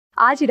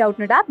आज ही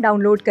Doubtnut app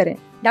download करें।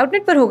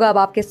 डाउटनट पर होगा अब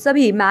आपके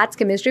सभी मैथ्स,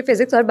 केमिस्ट्री,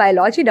 फिजिक्स और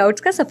बायोलॉजी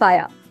डाउट्स का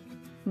सफाया।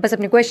 बस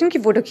अपने क्वेश्चन की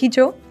फोटो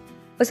खींचो,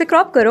 उसे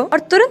क्रॉप करो और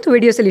तुरंत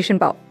वीडियो सोल्यूशन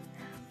पाओ।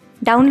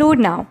 Download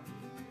now.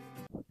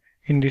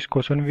 In this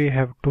question we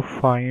have to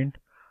find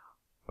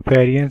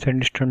variance and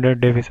standard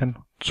deviation.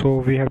 So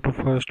we have to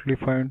firstly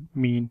find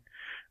mean.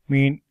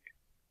 Mean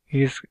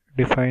is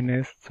defined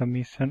as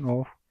summation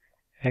of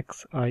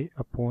xi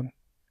upon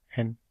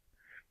n,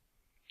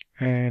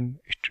 and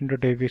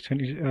standard deviation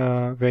is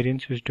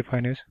variance is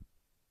defined as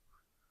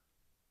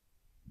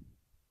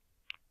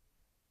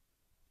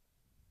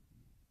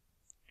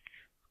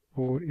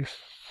or is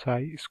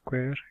psi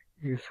square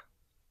is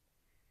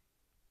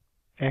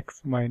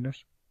x minus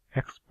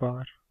x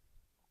bar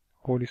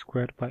whole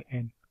square by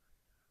n.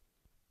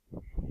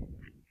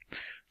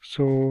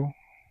 So,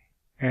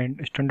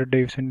 and standard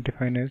deviation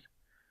defined as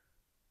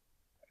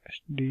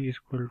d is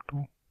equal to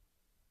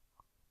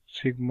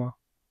sigma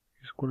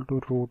is equal to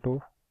root of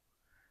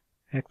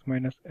x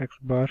minus x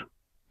bar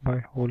by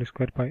whole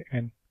square by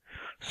n.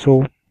 So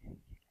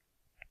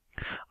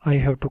I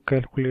have to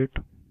calculate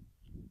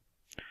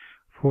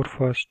for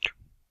first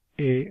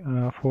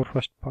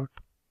part.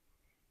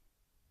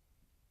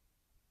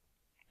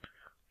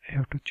 I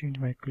have to change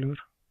my color.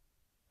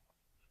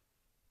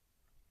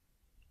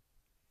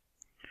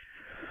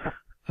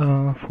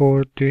 For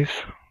this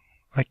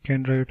I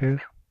can write as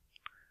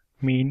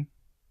mean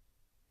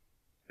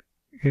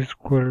is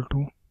equal to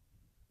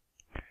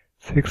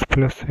 6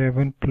 plus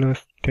 7 plus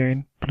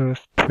 10 plus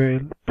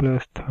 12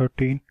 plus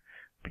 13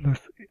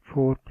 plus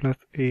 4 plus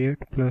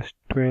 8 plus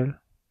 12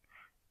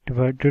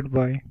 divided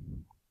by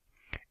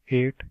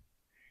 8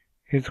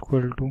 is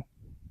equal to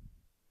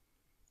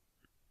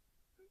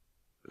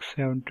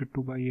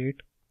 72 by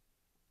 8.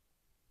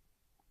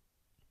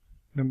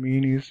 The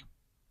mean is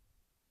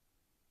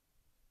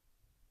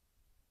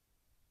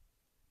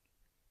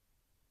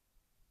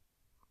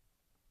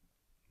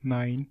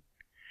 9.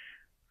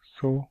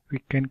 So we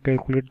can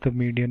calculate the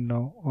median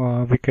now.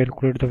 We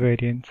calculate the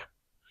variance.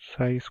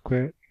 Psi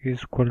square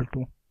is equal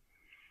to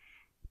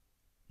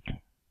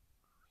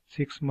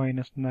 6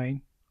 minus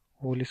 9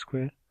 whole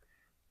square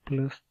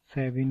plus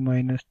 7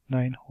 minus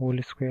 9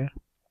 whole square,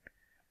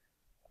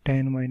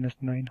 10 minus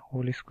 9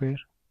 whole square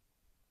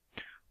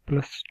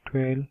plus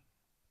 12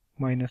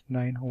 minus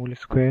 9 whole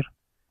square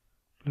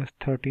plus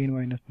 13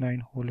 minus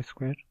 9 whole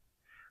square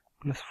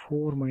plus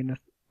 4 minus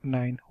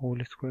 9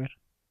 whole square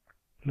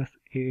plus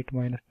 8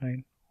 minus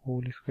 9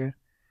 whole square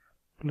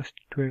plus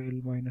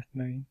 12 minus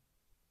 9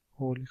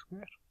 whole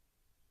square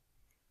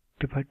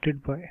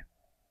divided by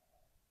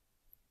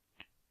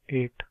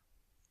 8.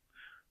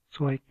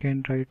 So I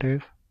can write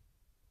as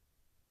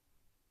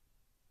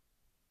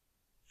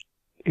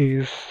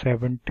is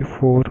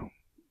 74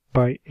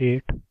 by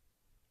 8.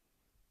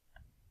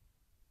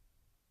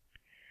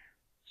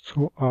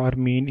 So our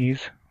mean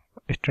is,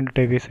 standard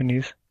deviation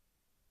is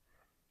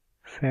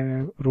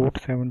root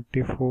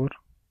 74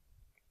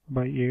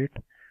 by 8,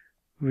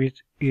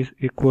 which is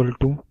equal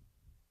to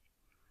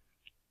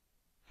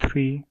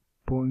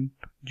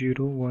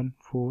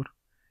 3.014,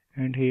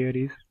 and here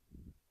is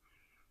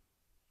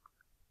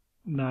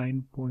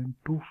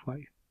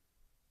 9.25.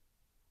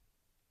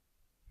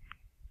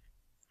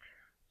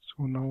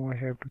 So now I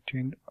have to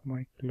change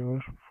my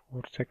color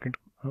for second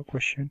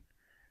question.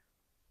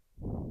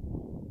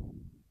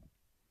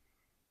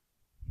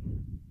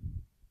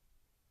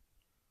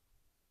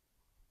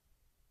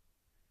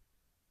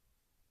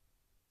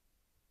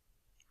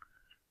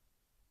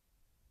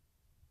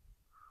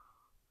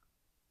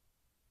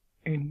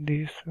 In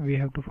this we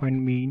have to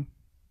find mean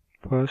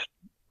first.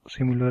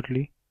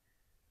 Similarly,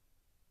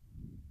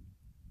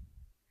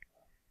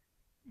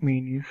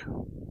 mean is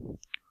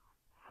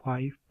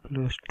 5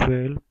 plus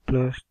 12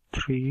 plus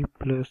 3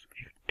 plus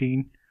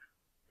 15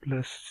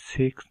 plus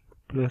 6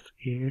 plus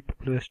 8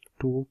 plus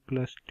 2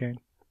 plus 10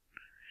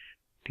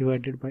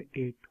 divided by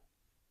 8.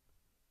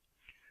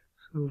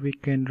 So we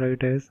can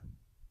write as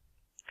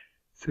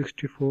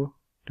 64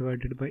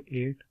 divided by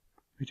 8,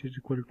 which is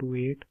equal to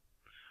 8.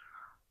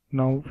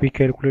 Now we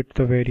calculate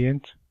the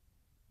variance,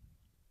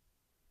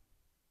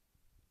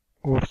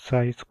 or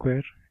psi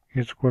square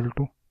is equal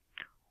to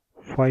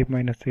 5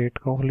 minus 8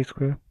 whole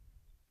square,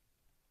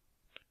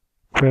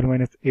 12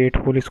 minus 8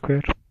 whole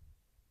square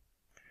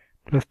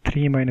plus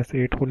 3 minus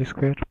 8 whole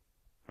square,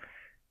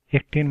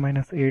 18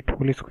 minus 8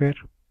 whole square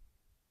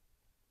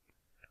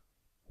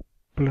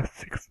plus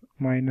 6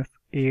 minus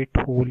 8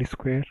 whole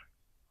square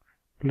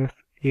plus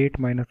 8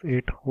 minus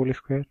 8 whole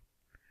square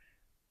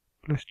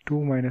plus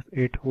 2 minus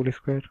 8 whole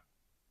square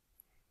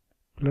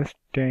plus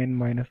 10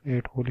 minus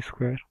 8 whole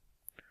square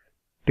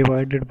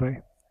divided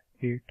by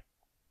 8.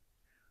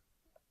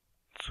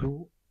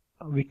 So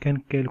we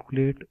can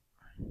calculate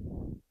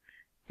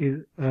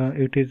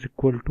it is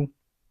equal to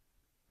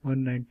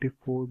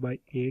 194 by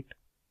 8,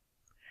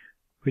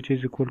 which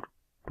is equal to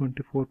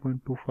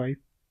 24.25,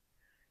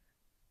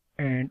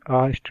 and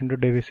our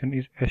standard deviation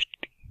is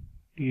ST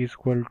is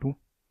equal to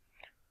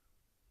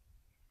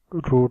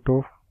root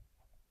of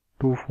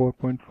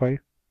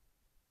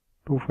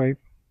 24.525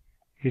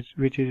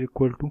 which is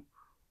equal to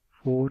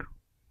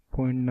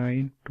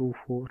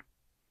 4.924.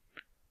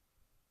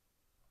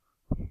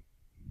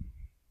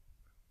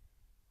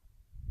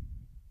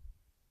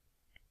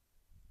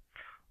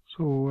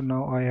 So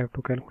now I have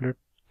to calculate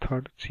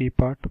third C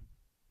part.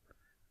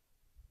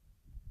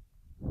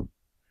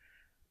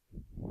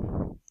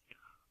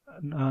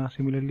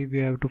 Similarly, we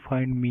have to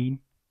find mean,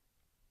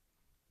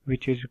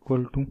 which is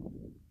equal to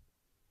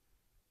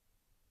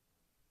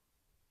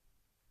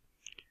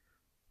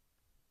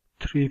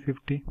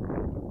 350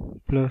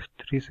 plus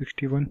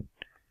 361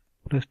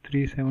 plus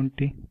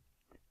 370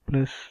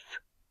 plus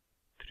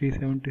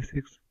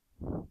 376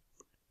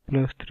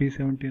 plus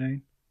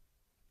 379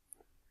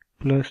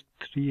 plus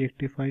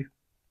 385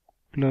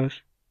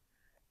 plus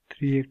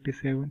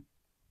 387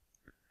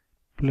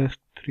 plus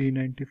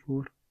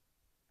 394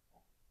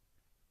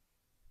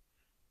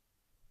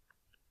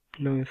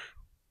 plus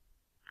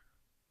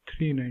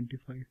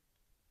 395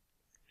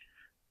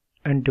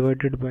 and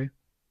divided by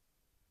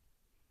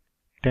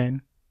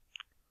 10.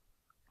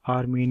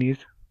 Our mean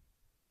is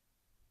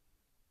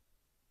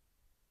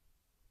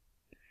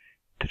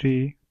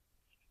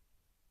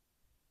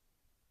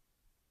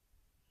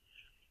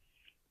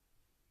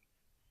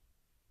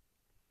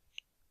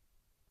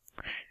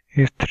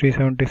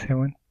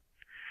 377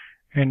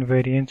 and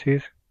variance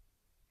is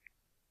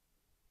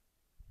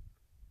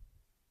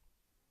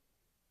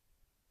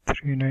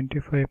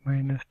 395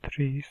 minus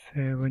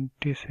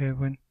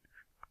 377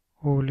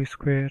 whole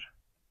square,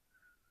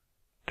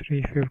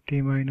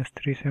 350 minus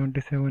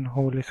 377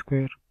 whole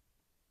square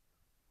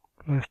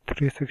plus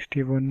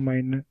 361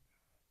 minus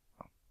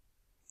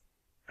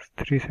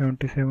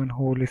 377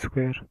 whole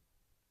square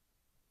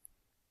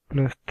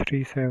plus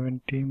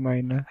 370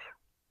 minus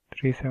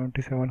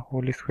 377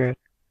 whole square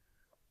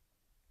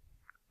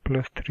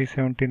plus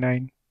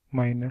 379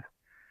 minus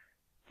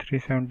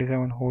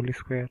 377 whole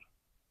square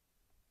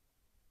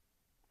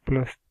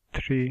plus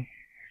 387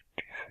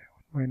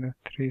 minus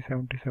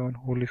 377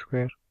 whole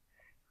square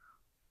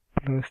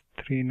plus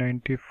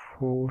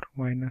 394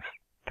 minus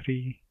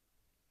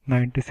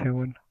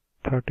 397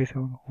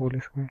 37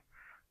 whole square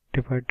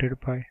divided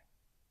by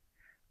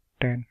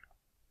 10,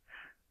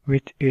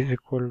 which is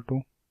equal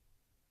to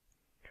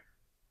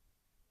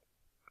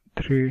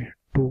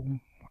 32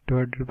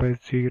 divided by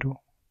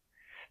 0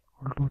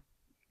 equal to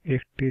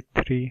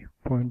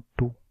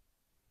 83.2.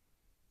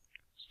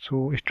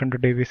 So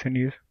standard deviation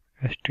is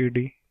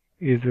STD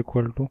is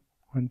equal to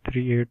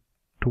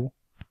 1382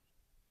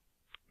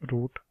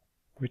 root,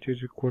 which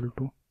is equal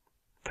to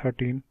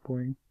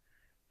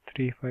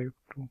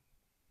 13.352.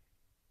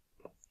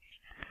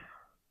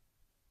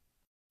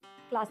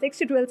 Class 6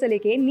 से 12 से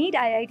लेके NEET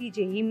IIT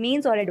JEE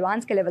mains और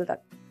advance के level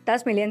तक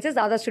 10 million से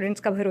ज़्यादा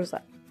students का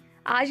भरोसा।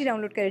 आज ही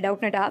डाउनलोड करें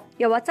डाउटनेट ऐप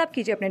या व्हाट्सएप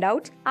कीजिए अपने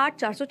डाउट्स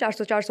 8400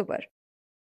 400 400 पर।